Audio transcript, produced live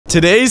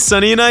Today,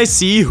 Sunny and I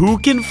see who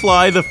can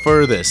fly the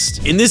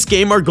furthest. In this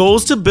game, our goal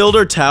is to build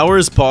our tower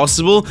as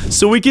possible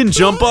so we can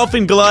jump off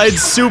and glide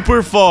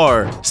super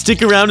far.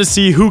 Stick around to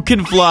see who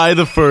can fly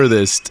the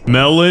furthest.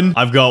 Melon,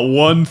 I've got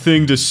one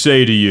thing to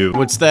say to you.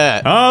 What's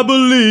that? I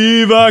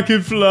believe I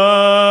can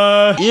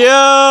fly.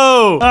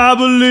 Yo! I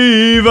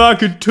believe I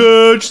could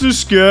touch the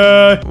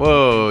sky.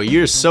 Whoa,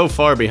 you're so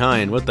far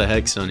behind. What the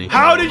heck, Sunny?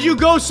 How did you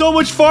go so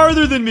much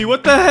farther than me?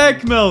 What the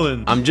heck,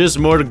 Melon? I'm just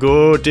more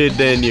goated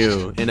than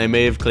you, and I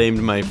may have claimed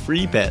my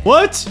free pet.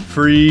 What?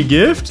 Free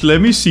gift?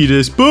 Let me see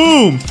this.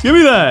 Boom! Give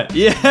me that.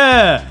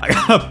 Yeah! I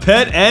got a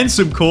pet and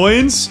some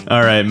coins.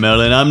 All right,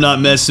 Melon, I'm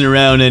not messing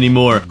around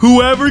anymore.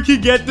 Whoever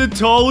can get the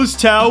tallest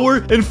tower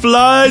and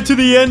fly to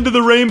the end of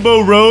the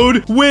Rainbow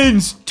Road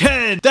wins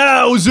 10,000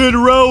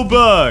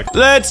 Robux.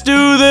 Let's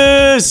do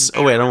this!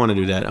 Oh, wait, I don't want to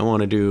do that. I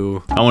want to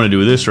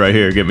do this right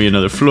here. Get me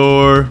another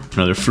floor.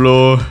 Another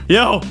floor.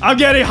 Yo, I'm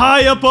getting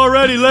high up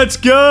already. Let's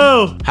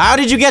go. How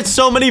did you get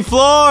so many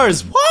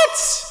floors? What?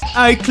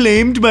 I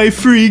claimed my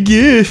free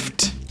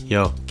gift.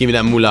 Yo, give me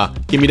that moolah.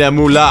 Give me that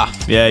moolah.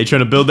 Yeah, you trying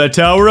to build that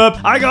tower up?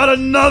 I got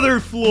another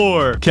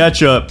floor.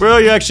 Catch up. Bro,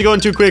 you're actually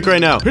going too quick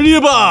right now.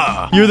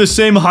 You're the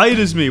same height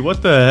as me.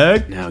 What the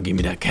heck? Now give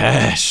me that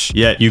cash.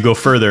 Yeah, you go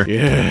further.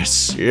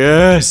 Yes,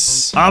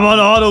 yes. I'm on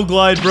auto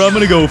glide, bro. I'm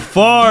gonna go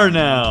far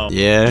now.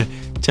 Yeah.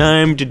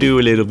 Time to do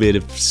a little bit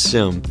of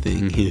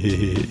something.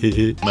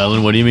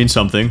 Melon, what do you mean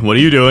something? What are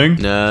you doing?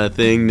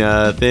 Nothing,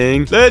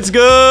 nothing. Let's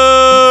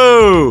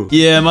go!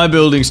 Yeah, my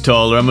building's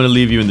taller. I'm gonna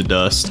leave you in the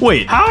dust.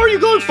 Wait, how are you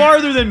going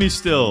farther than me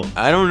still?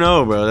 I don't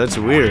know, bro. That's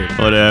weird.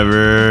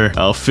 Whatever.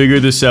 I'll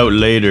figure this out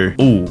later.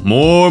 Ooh,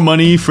 more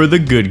money for the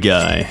good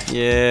guy.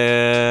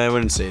 Yeah, I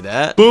wouldn't say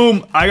that.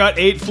 Boom, I got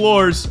 8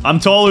 floors. I'm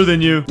taller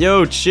than you.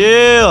 Yo,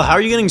 chill. How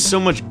are you getting so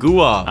much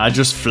goo off? I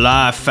just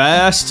fly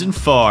fast and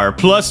far.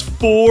 Plus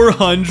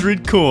 400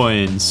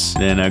 coins.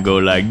 Then I go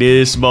like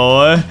this,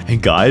 boy. And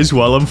guys,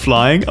 while I'm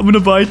flying, I'm gonna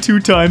buy 2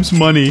 times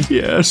money.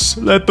 Yes,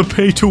 let the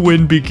pay to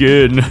win begin.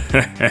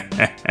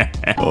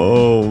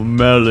 Oh,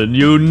 Melon,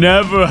 you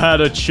never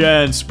had a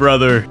chance,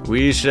 brother.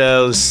 We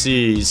shall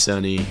see,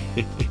 Sunny.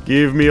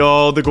 Give me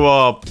all the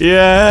guap.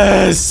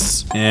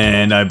 Yes!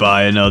 And I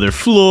buy another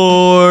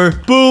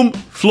floor. Boom.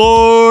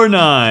 Floor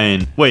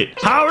 9. Wait,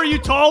 how are you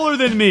taller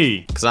than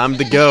me? Because I'm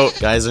the GOAT.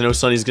 Guys, I know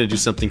Sunny's going to do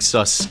something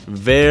sus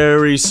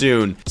very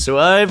soon. So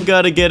I've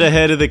got to get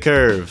ahead of the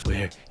curve.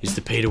 Where is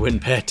the pay-to-win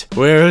pet?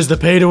 Where is the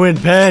pay-to-win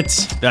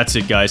pet? That's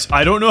it, guys.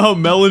 I don't know how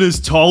Melon is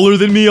taller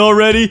than me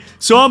already,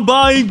 so I'm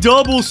buying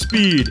double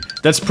speed.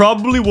 That's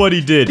probably what he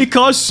did. It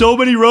cost so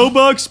many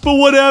Robux, but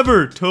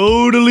whatever.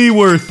 Totally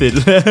worth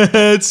it.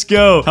 Let's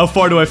go. How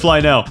far do I fly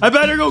now? I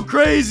better go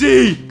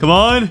crazy. Come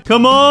on.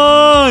 Come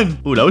on.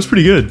 Ooh, that was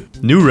pretty good.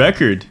 New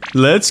record.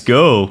 Let's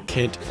go.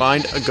 Can't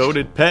find a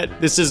goated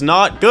pet. This is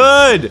not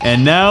good.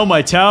 And now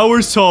my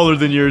tower's taller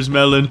than yours,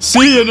 Melon.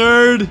 See ya,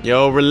 nerd.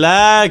 Yo,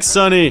 relax,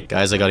 Sunny.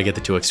 Guys, I gotta get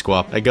the 2x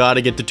guap. I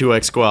gotta get the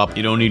 2x guap.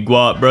 You don't need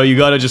guap, bro. You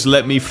gotta just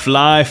let me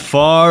fly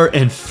far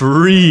and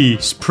free.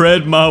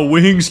 Spread my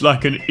wings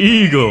like an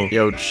eagle.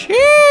 Yo, chill.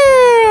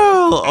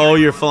 Oh,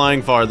 you're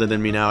flying farther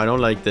than me now. I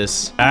don't like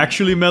this.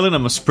 Actually, Melon,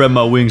 I'm gonna spread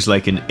my wings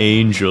like an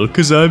angel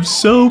because I'm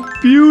so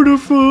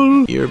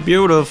beautiful. You're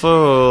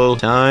beautiful.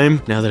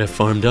 Time. Now that I've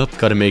farmed up,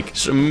 gotta make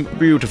some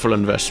beautiful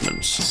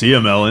investments. See ya,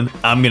 Melon.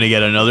 I'm gonna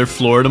get another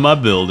floor to my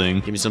building.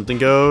 Give me something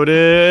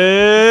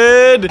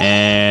goated.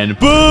 And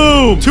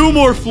boom! 2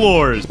 more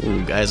floors.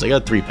 Ooh, guys, I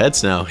got 3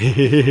 pets now.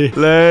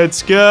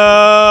 Let's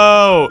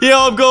go.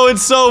 Yo, I'm going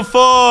so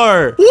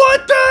far.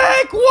 What the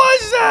heck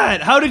was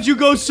that? How did you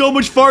go so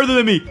much farther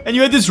than me? And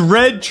you had this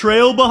red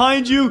trail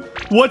behind you?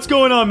 What's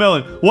going on,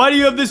 Melon? Why do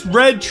you have this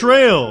red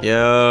trail?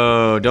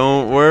 Yo,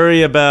 don't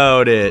worry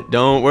about it.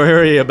 Don't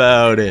worry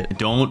about it. I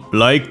don't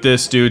like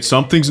this, dude.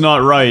 Something's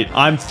not right.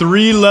 I'm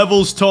 3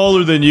 levels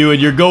taller than you,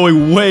 and you're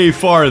going way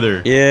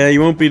farther. Yeah,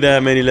 you won't be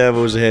that many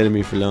levels ahead of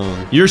me for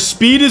long. Your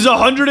speed is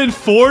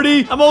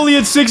 140? I'm only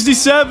at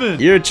 67.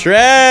 You're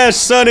trash,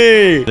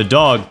 Sunny. The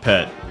dog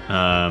pet.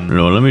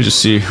 No, let me just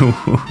see.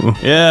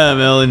 Yeah,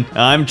 Melon,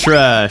 I'm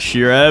trash.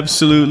 You're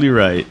absolutely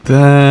right.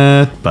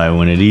 Buy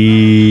one of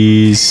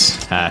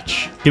these.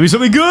 Hatch. Give me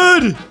something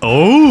good.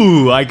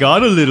 Oh, I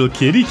got a little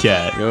kitty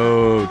cat.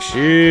 Yo,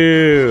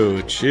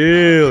 chill,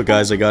 chill.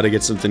 Guys, I gotta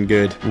get something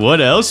good.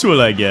 What else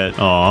will I get?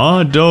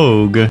 Aw,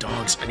 dog.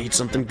 Dogs, I need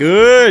something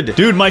good.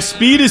 Dude, my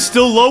speed is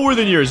still lower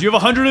than yours. You have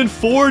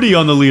 140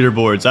 on the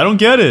leaderboards. I don't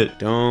get it.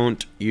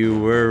 Don't you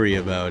worry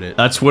about it.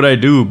 That's what I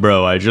do,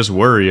 bro. I just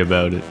worry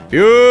about it.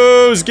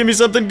 Fuse, give me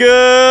something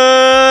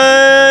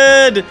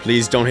good.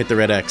 Please don't hit the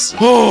red X.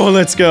 Oh,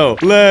 let's go.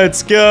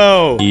 Let's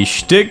go. He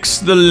sticks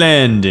the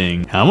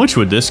landing. How much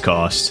would this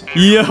cost?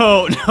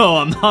 Yo, no,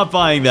 I'm not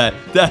buying that.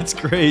 That's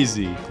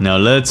crazy. Now,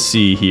 let's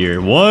see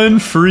here. 1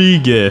 free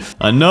gift.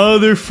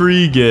 Another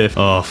free gift.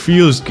 Oh,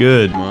 feels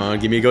good. Come on,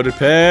 give me a goated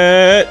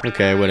pet.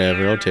 Okay,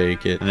 whatever. I'll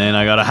take it. And then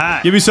I got a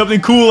hat. Give me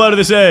something cool out of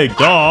this egg.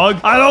 Dog.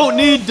 I don't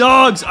need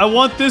dogs. I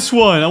want this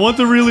one. I want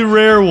the really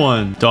rare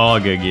one.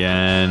 Dog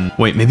again.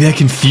 Wait, maybe I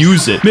can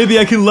fuse it. Maybe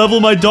I can level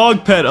my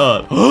dog pet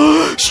up.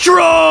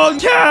 Strong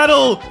cat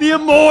kill the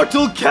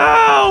immortal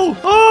cow.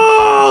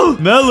 Oh,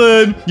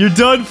 Melon, you're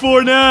done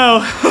for now.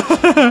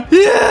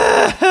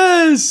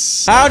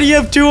 Yes. How do you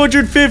have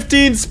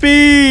 215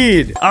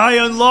 speed? I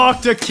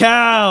unlocked a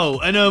cow,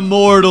 an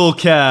immortal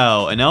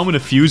cow. And now I'm going to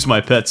fuse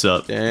my pets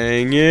up.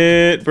 Dang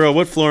it. Bro,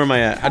 what floor am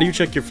I at? How do you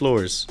check your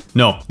floors?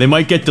 No, they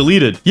might get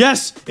deleted.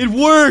 Yes, it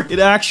worked. It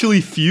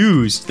actually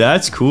fused.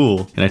 That's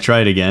cool. Can I try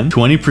it again?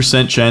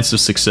 20% chance of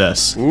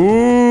success.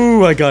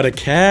 Ooh, I got a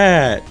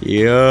cat.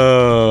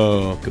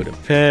 Yo. Go to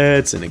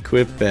pets and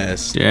equip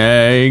best.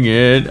 Dang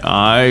it.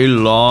 I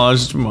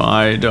lost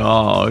my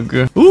dog.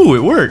 Ooh,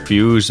 it worked.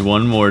 Fuse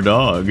one more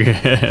dog.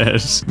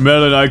 Yes.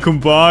 Melon, I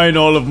combine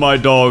all of my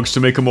dogs to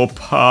make a more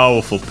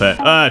powerful pet.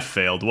 That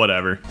failed.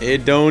 Whatever.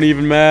 It don't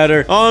even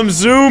matter. I'm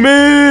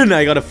zooming.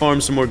 I gotta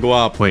farm some more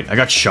guap. Wait, I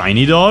got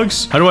shiny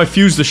dogs? How do I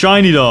fuse the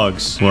shiny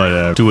dogs?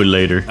 Whatever. Do it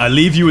later. I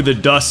leave you with the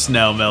dust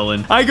now,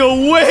 Melon. I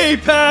go way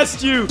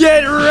past you.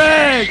 Get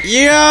wrecked.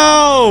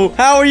 Yo!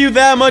 How are you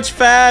that much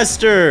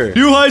faster?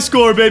 New high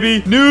score,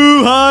 baby.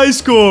 New high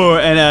score.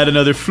 And add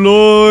another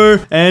floor.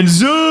 And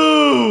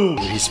zoom.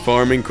 He's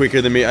farming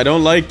quicker than me. I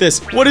don't like this.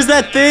 What is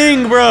that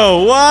thing,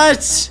 bro?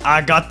 What?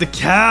 I got the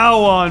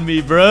cow on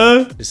me,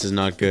 bruh. This is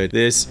not good.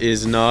 This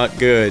is not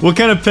good. What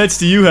kind of pets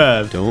do you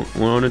have? Don't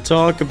want to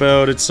talk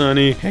about it,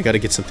 Sonny. I gotta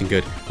get something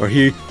good, or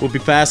he will be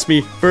past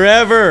me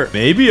forever.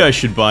 Maybe I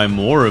should buy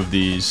more of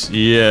these.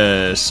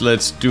 Yes,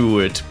 let's do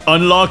it.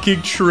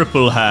 Unlocking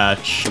triple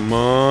hatch. Come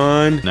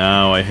on.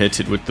 Now I hit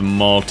it with the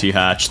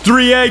multi-hatch.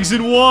 3 eggs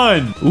in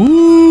 1.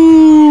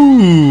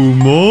 Ooh,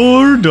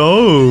 more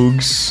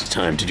dogs. It's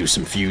time to do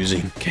some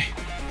fusing. Okay.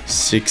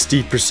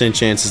 60%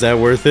 chance. Is that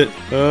worth it?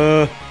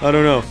 I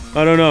don't know.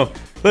 I don't know.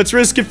 Let's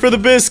risk it for the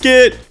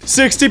biscuit.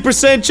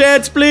 60%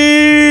 chance,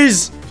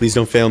 please. Please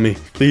don't fail me.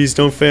 Please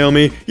don't fail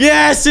me.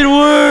 Yes, it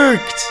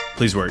worked.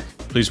 Please work.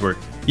 Please work.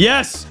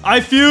 Yes, I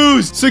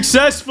fused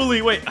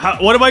successfully. Wait,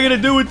 what am I gonna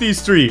do with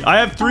these 3? I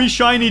have 3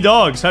 shiny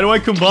dogs. How do I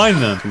combine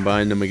them?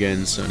 Combine them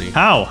again, Sonny.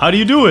 How? How do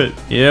you do it?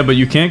 Yeah, but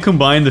you can't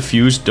combine the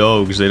fused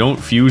dogs. They don't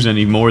fuse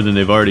any more than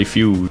they've already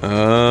fused.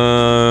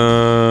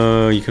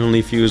 You can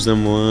only fuse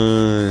them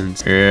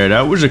once. Yeah,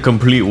 that was a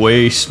complete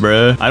waste,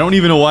 bruh. I don't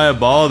even know why I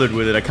bothered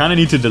with it. I kind of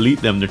need to delete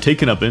them. They're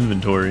taking up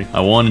inventory. I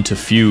wanted to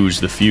fuse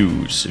the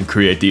fuse and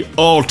create the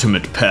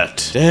ultimate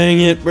pet.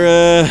 Dang it,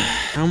 bruh.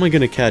 How am I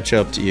gonna catch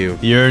up to you?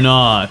 You're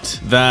not.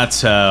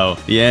 That's how.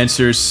 The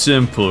answer is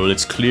simple.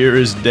 It's clear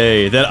as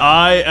day that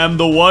I am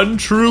the one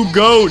true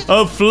goat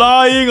of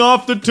flying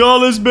off the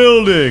tallest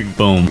building.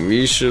 Boom.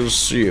 We shall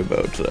see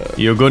about that.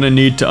 You're gonna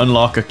need to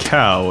unlock a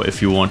cow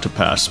if you want to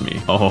pass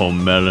me. Oh,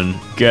 Melon.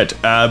 Get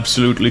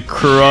absolutely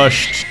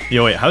crushed.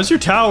 Yo, wait. How's your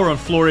tower on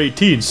floor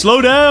 18? Slow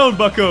down,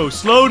 bucko.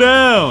 Slow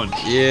down.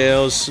 Yeah,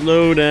 I'll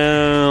slow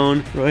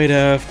down. Right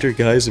after,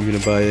 guys, I'm gonna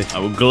buy it. I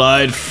will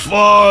glide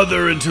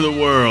farther into the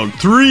world.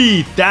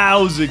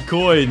 3,000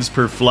 coins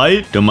per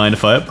flight. Don't mind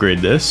if I upgrade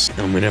this.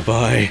 I'm gonna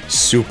buy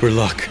super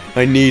luck.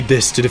 I need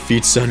this to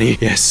defeat Sonny.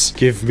 Yes,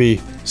 give me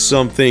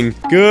something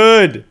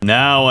good.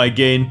 Now I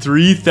gain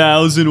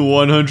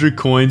 3,100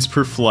 coins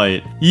per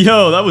flight.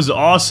 Yo, that was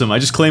awesome. I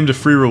just claimed a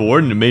free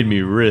reward and it made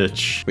me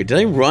rich. Wait, did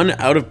I run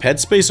out of pet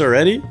space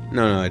already?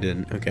 No, I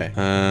didn't. Okay.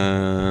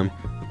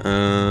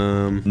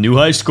 New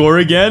high score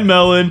again,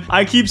 Melon.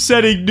 I keep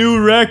setting new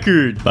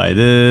record. Buy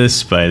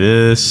this, buy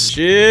this.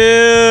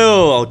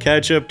 Chill. I'll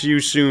catch up to you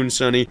soon,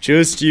 Sonny.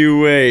 Just you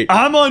wait.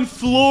 I'm on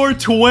floor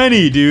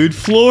 20, dude.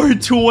 Floor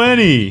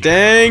 20.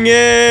 Dang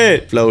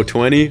it. Flow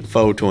 20,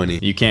 foe 20.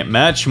 You can't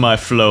match my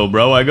flow,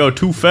 bro. I go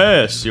too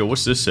fast. Yo,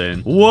 what's this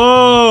saying?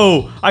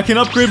 Whoa. I can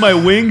upgrade my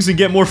wings and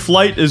get more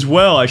flight as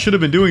well. I should have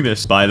been doing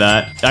this. Buy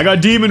that. I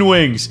got demon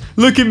wings.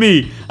 Look at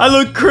me. I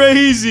look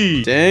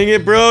crazy. Dang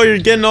it, bro. You're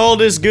getting all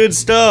this good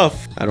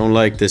stuff. I don't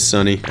like this,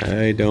 Sonny.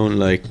 I don't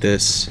like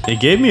this. It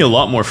gave me a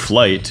lot more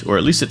flight, or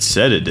at least it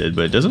said it did,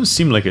 but it doesn't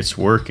seem like it's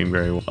working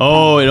very well.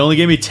 Oh, it only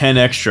gave me 10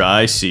 extra.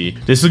 I see.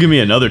 This will give me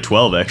another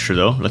 12 extra,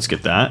 though. Let's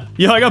get that.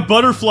 Yo, I got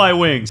butterfly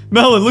wings.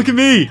 Melon, look at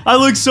me. I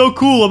look so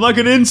cool. I'm like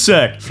an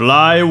insect.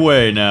 Fly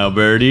away now,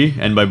 birdie.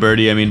 And by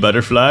birdie, I mean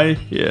butterfly.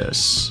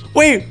 Yes.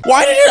 Wait,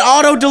 why did it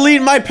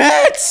auto-delete my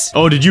pets?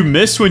 Oh, did you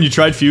miss when you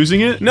tried fusing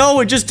it? No,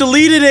 it just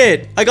deleted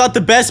it. I got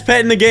the best pet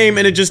in the game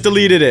and it just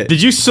deleted it.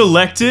 Did you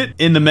select it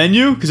in the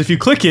menu? Because if you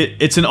click it,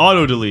 it's an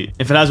auto-delete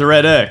if it has a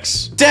red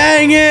X.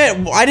 Dang it!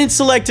 I didn't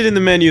select it in the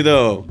menu,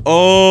 though.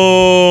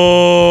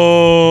 Oh,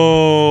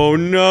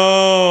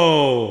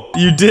 no.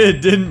 You did,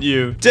 didn't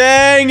you?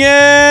 Dang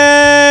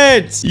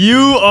it!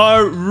 You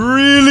are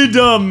really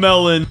dumb,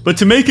 Melon. But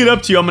to make it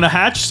up to you, I'm going to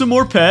hatch some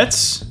more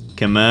pets.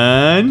 Come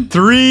on.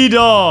 3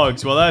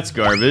 dogs. Well, that's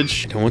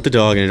garbage. I don't want the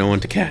dog and I don't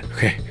want the cat.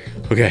 Okay.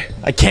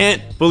 I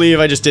can't believe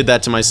I just did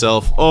that to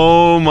myself.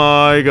 Oh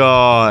my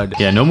god.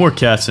 Yeah, no more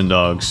cats and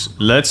dogs.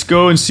 Let's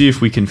go and see if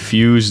we can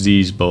fuse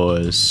these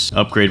boys.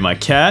 Upgrade my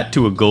cat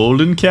to a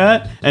golden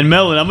cat. And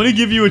Melon, I'm gonna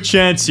give you a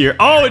chance here.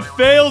 Oh, it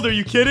failed. Are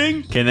you kidding?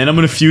 Okay, and then I'm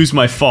gonna fuse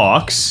my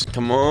fox.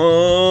 Come on.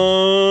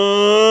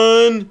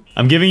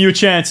 I'm giving you a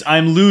chance.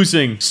 I'm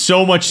losing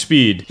so much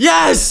speed.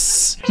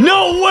 Yes!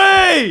 No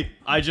way!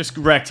 I just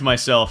wrecked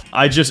myself.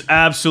 I just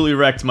absolutely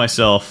wrecked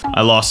myself.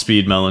 I lost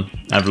speed, Melon.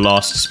 I've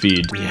lost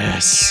speed.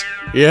 Yes.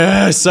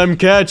 Yes, I'm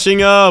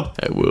catching up.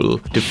 I will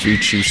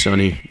defeat you,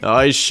 Sonny.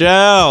 I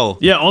shall.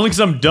 Yeah, only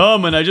because I'm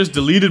dumb and I just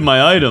deleted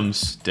my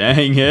items.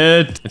 Dang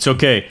it. It's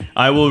okay.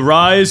 I will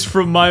rise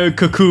from my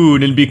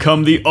cocoon and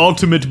become the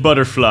ultimate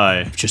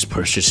butterfly. Just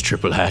purchased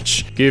triple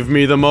hatch. Give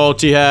me the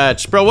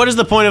multi-hatch. Bro, what is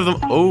the point of them?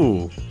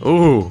 Oh,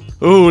 oh,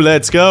 oh,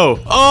 let's go.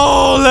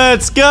 Oh,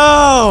 let's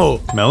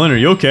go. Melon, are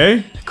you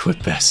okay?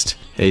 Equip best.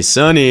 Hey,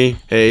 Sonny.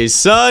 Hey,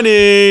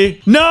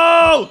 Sonny.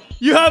 No!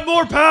 You have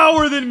more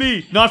power than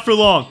me! Not for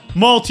long.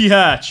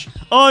 Multi-hatch.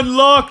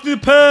 Unlock the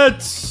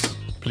pets!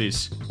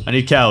 Please. I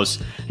need cows.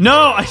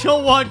 No, I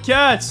don't want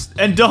cats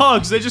and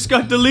dogs. They just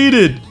got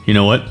deleted. You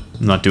know what?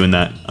 I'm not doing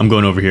that. I'm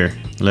going over here.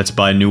 Let's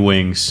buy new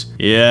wings.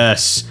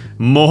 Yes.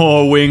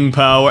 More wing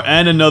power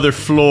and another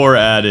floor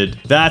added.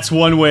 That's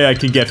one way I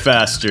can get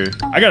faster.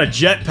 I got a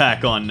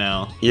jetpack on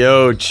now.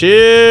 Yo,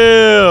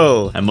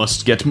 chill. I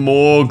must get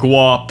more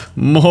guap.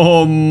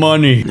 More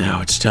money.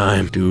 Now it's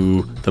time.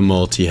 Do the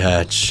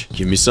multi-hatch.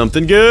 Give me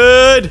something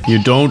good.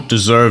 You don't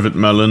deserve it,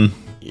 Melon.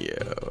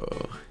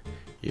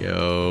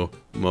 Yo,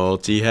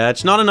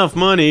 multi-hatch. Not enough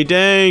money,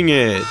 dang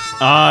it.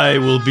 I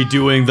will be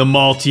doing the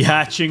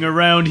multi-hatching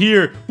around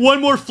here.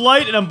 One more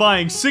flight and I'm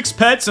buying 6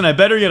 pets and I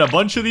better get a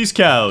bunch of these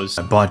cows.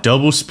 I bought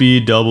double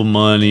speed, double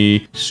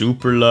money,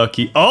 super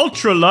lucky,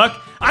 ultra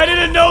luck. I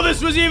didn't know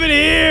this was even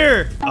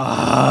here!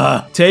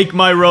 Take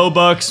my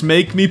Robux,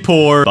 make me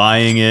poor.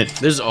 Buying it.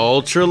 There's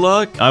ultra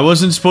luck? I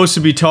wasn't supposed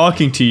to be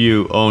talking to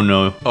you. Oh,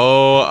 no.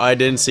 Oh, I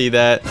didn't see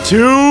that.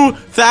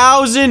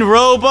 2,000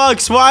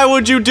 Robux? Why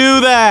would you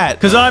do that?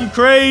 Because I'm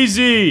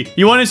crazy.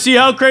 You want to see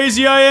how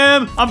crazy I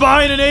am? I'm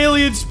buying an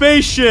alien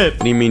spaceship.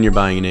 What do you mean you're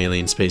buying an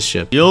alien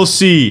spaceship? You'll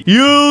see.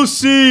 You'll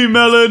see,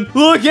 Melon.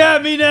 Look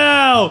at me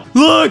now.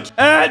 Look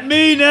at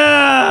me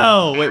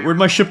now. Wait, where'd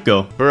my ship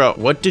go? Bro,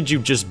 what did you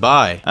just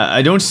buy?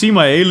 I don't see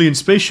my alien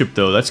spaceship,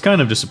 though. That's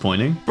kind of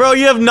disappointing. Bro,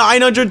 you have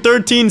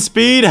 913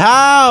 speed?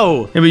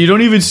 How? Yeah, but you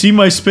don't even see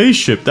my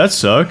spaceship. That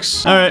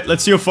sucks. All right,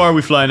 let's see how far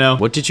we fly now.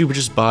 What did you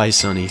just buy,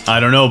 Sonny? I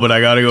don't know, but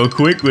I gotta go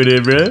quick with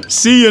it, bruh.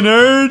 See ya,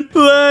 nerd.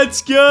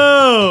 Let's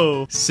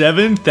go.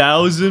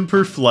 7,000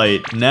 per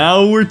flight.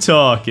 Now we're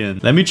talking.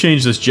 Let me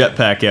change this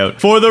jetpack out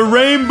for the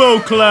rainbow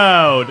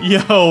cloud.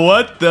 Yo,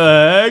 what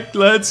the heck?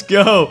 Let's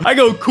go. I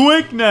go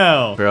quick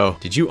now. Bro,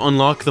 did you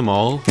unlock them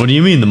all? What do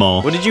you mean them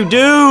all? What did you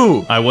do?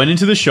 I went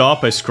into the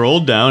shop, I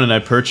scrolled down, and I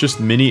purchased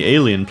Mini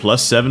Alien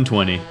plus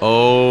 720.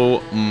 Oh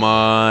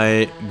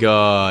my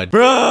god.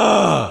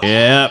 Bruh!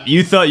 Yeah,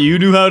 you thought you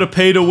knew how to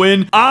pay to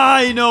win?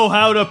 I know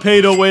how to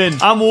pay to win.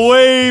 I'm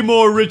way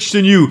more rich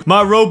than you.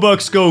 My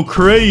Robux go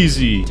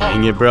crazy.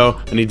 Dang it, bro.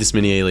 I need this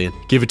Mini Alien.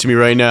 Give it to me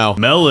right now.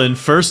 Melon,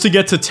 first to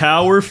get to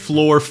tower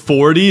floor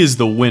 40 is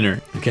the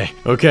winner. Okay,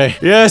 okay.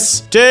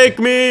 Yes, take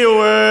me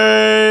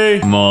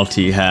away.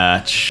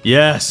 Multi-hatch.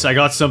 Yes, I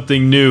got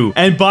something new.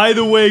 And by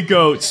the way,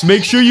 goats,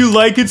 make sure you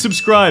like and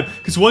subscribe,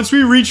 because once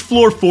we reach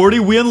floor 40,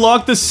 we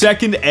unlock the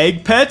second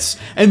egg pets,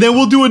 and then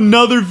we'll do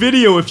another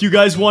video if you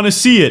guys want to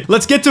see it.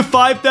 Let's get to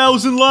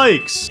 5,000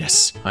 likes.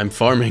 Yes, I'm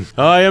farming.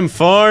 I am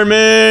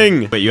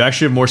farming. Wait, you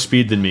actually have more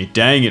speed than me.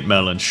 Dang it,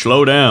 Melon.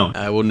 Slow down.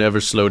 I will never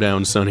slow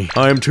down, Sonny.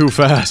 I am too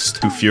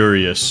fast. Too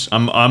furious.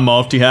 I'm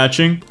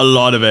multi-hatching a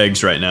lot of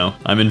eggs right now.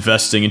 I'm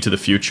investing into the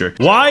future.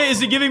 Why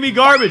is it giving me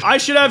garbage? I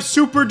should have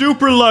super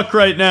duper luck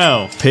right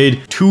now.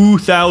 Paid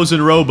 2,000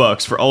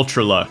 Robux for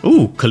ultra luck.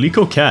 Ooh,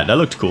 Calico cat. That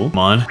looked cool. Come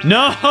on.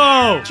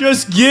 No!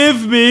 Just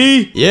give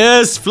me.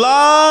 Yes,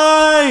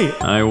 fly!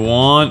 I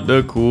want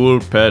the cool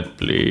pet,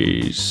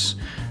 please.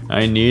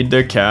 I need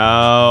the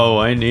cow.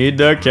 I need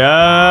the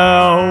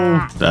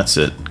cow. That's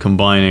it.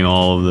 Combining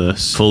all of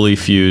this. Fully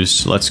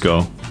fused. Let's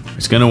go.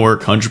 It's gonna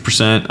work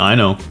 100%. I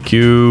know.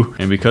 Q.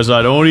 And because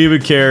I don't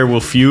even care, we'll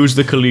fuse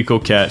the Calico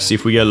cat. See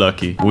if we get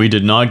lucky. We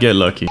did not get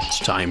lucky. It's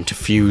time to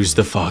fuse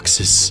the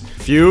foxes.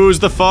 Fuse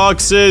the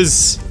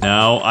foxes.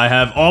 Now I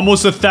have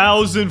almost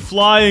 1,000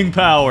 flying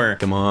power.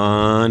 Come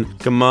on.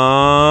 Come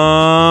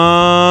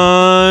on.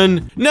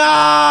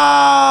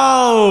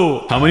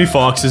 No! How many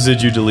foxes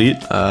did you delete?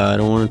 I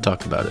don't want to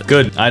talk about it.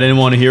 Good. I didn't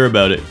want to hear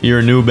about it. You're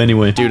a noob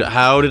anyway. Dude,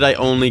 how did I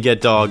only get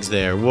dogs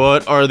there?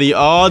 What are the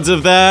odds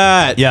of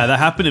that? Yeah, that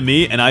happened to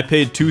me, and I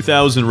paid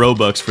 2,000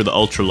 Robux for the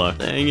ultra luck.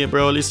 Dang it,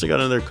 bro. At least I got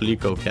another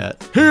Calico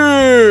cat.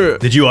 Here!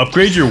 Did you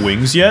upgrade your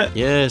wings yet?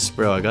 Yes,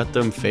 bro. I got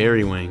them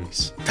fairy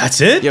wings.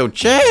 That's it? Yo,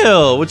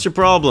 chill. What's your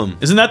problem?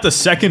 Isn't that the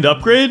second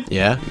upgrade?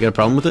 Yeah? You got a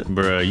problem with it?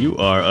 Bruh, you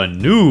are a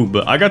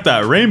noob. I got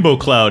that rainbow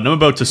cloud, and I'm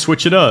about to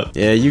switch it up.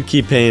 Yeah, you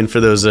keep paying for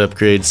those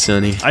upgrades,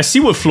 Sonny. I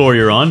see what floor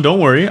you're on. Don't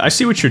worry. I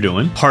see what you're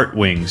doing. Heart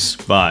wings.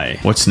 Bye.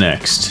 What's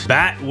next?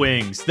 Bat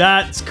wings.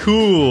 That's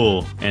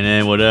cool. And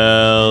then what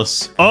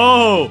else?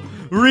 Oh!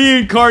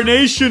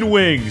 Reincarnation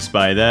wings.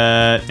 Buy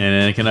that. And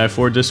then can I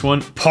afford this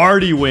one?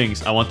 Party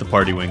wings. I want the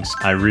party wings.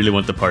 I really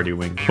want the party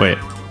wing. Wait.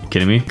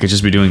 Kidding me? Could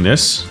just be doing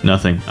this?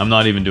 Nothing. I'm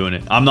not even doing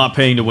it. I'm not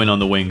paying to win on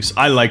the wings.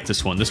 I like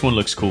this one. This one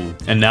looks cool.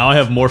 And now I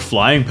have more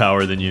flying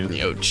power than you.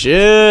 Yo,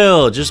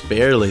 chill. Just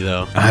barely,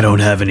 though. I don't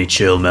have any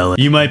chill, Melon.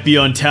 You might be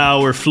on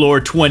tower floor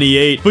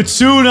 28, but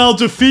soon I'll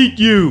defeat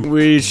you.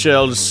 We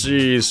shall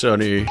see,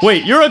 Sonny.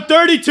 Wait, you're at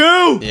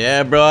 32?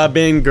 Yeah, bro, I've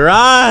been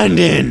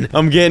grinding.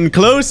 I'm getting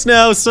close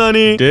now,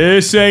 Sonny.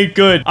 This ain't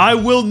good. I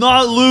will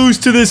not lose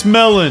to this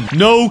Melon.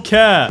 No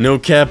cap. No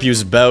cap,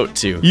 you's about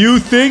to. You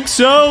think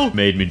so?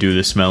 Made me do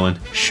this, Melon.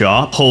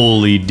 Shop?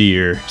 Holy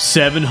dear.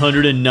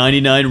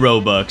 799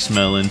 Robux,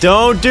 Melon.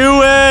 Don't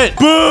do it.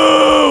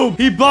 Boom!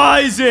 He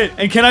buys it.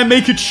 And can I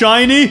make it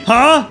shiny?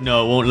 Huh?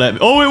 No, it won't let me.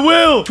 Oh, it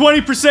will.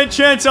 20%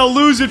 chance I'll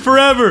lose it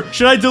forever.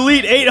 Should I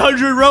delete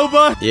 800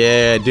 Robux?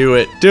 Yeah, do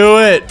it. Do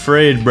it.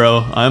 Afraid,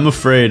 bro. I'm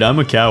afraid. I'm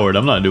a coward.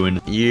 I'm not doing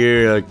it.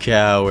 You're a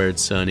coward,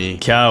 Sonny.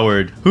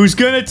 Coward. Who's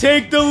gonna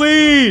take the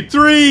lead?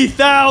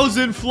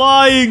 3,000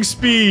 flying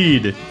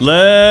speed.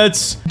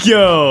 Let's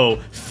go.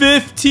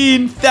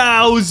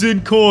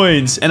 15,000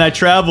 coins. And I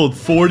traveled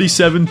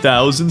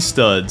 47,000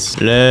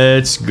 studs.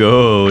 Let's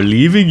go.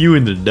 Leaving you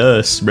in the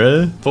dust,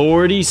 bruh.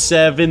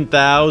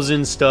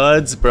 47,000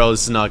 studs? Bro,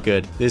 this is not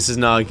good. This is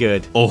not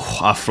good. Oh,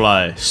 I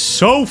fly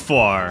so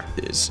far.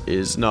 This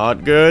is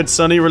not good,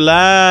 Sonny.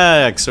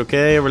 Relax,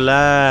 okay?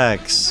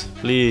 Relax.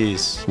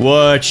 Please.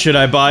 What? Should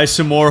I buy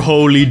some more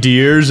holy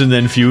deers and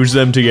then fuse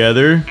them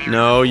together?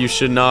 No, you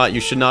should not.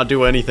 You should not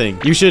do anything.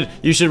 You should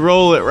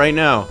roll it right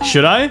now.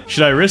 Should I?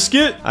 Should I risk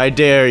it? I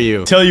dare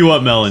you. Tell you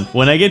what, Melon.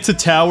 When I get to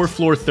tower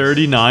floor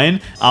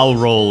 39, I'll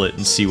roll it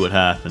and see what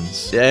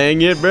happens.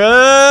 Dang it,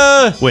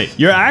 bruh. Wait,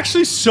 you're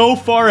actually so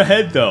far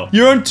ahead, though.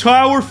 You're on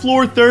tower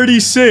floor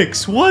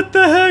 36. What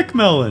the heck,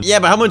 Melon? Yeah,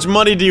 but how much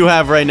money do you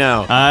have right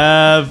now? I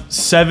have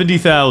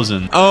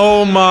 70,000.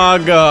 Oh my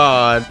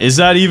god. Is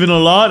that even a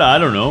lot? I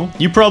don't know.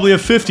 You probably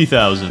have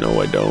 50,000. No,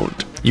 I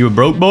don't. You a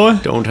broke boy?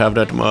 Don't have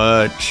that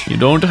much. You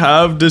don't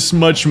have this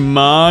much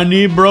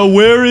money, bro.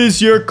 Where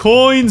is your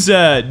coins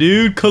at,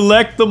 dude?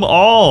 Collect them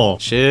all.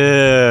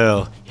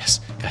 Chill. Yes,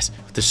 guys.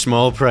 The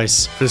small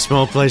price. For the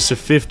small price of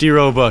 50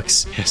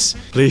 Robux. Yes.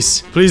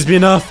 Please. Please be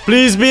enough.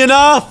 Please be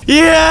enough.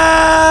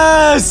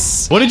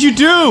 Yes! What did you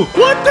do?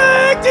 What the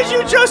heck did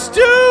you just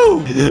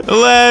do?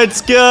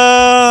 Let's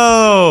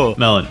go!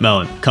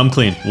 Melon, come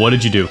clean. What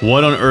did you do?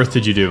 What on earth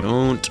did you do?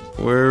 Don't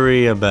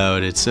worry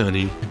about it,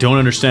 Sonny. I don't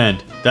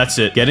understand. That's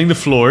it. Getting the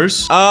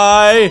floors.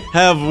 I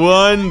have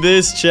won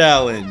this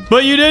challenge.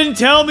 But you didn't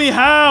tell me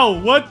how.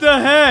 What the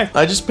heck?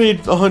 I just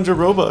paid 100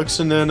 Robux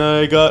and then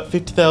I got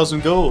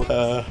 50,000 gold.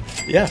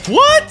 Yeah.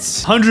 What?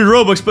 100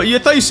 Robux, but I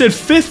thought you said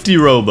 50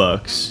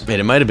 Robux. Wait,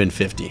 it might have been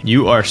 50.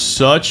 You are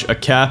such a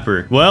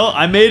capper. Well,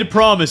 I made a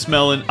promise,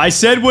 Melon. I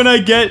said when I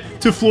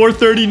get to floor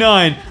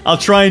 39, I'll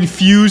try and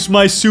fuse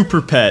my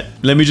super pet.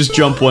 Let me just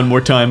jump one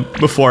more time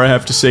before I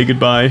have to say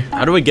goodbye.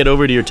 How do I get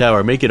over to your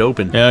tower? Make it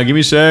open. Yeah, give me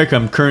a sec.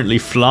 I'm currently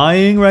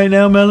flying right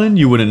now, Melon.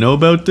 You wouldn't know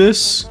about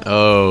this?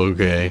 Oh,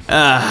 okay.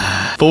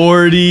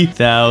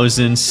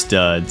 40,000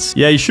 studs.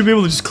 Yeah, you should be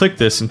able to just click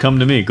this and come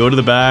to me. Go to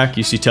the back.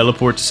 You see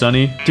teleport to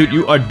Sunny. Dude,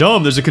 you are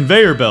dumb. There's a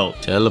conveyor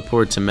belt.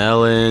 Teleport to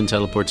Melon.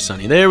 Teleport to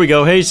Sunny. There we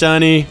go. Hey,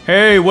 Sunny.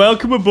 Hey,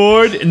 welcome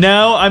aboard.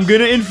 Now, I'm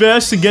gonna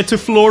invest and get to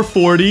floor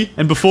 40.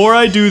 And before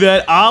I do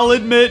that, I'll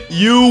admit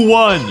you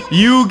won.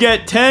 You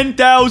get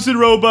 10,000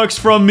 Robux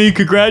from me.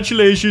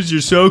 Congratulations.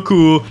 You're so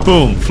cool.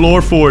 Boom.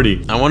 Floor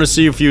 40. I want to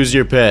see you fuse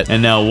your pet.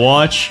 And now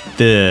watch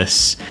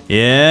this.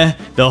 Yeah?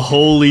 The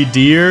holy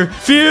deer.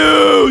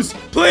 Fuse!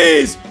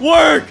 Please,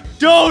 work!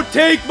 Don't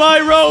take my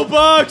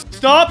Robux!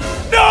 Stop!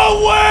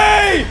 No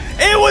way!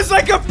 It was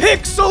like a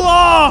pixel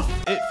off!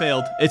 It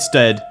failed. It's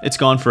dead. It's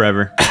gone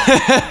forever.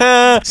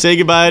 Say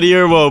goodbye to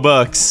your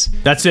Robux.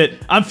 That's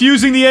it. I'm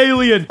fusing the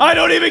alien. I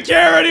don't even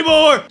care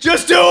anymore.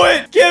 Just do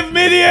it. Give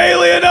me the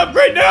alien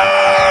upgrade.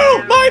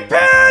 No! My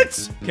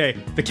pets! Okay,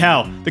 the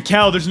cow. The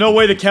cow. There's no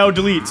way the cow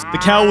deletes. The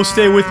cow will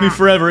stay with me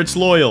forever. It's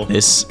loyal.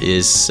 This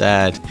is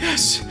sad.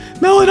 Yes.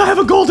 Melon, I have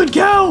a golden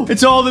cow.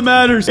 It's all that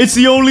matters. It's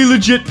the only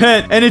legit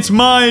pet, and it's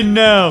mine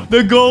now.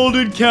 The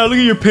golden cow. Look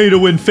at your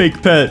pay-to-win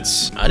fake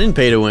pets. I didn't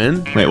pay to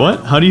win. Wait,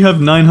 what? How do you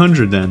have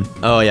 900 then?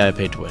 Oh, yeah, I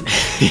paid to win.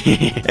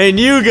 And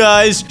you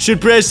guys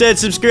should press that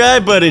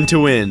subscribe button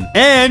to win.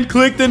 And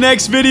click the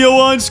next video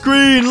on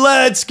screen.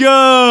 Let's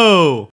go.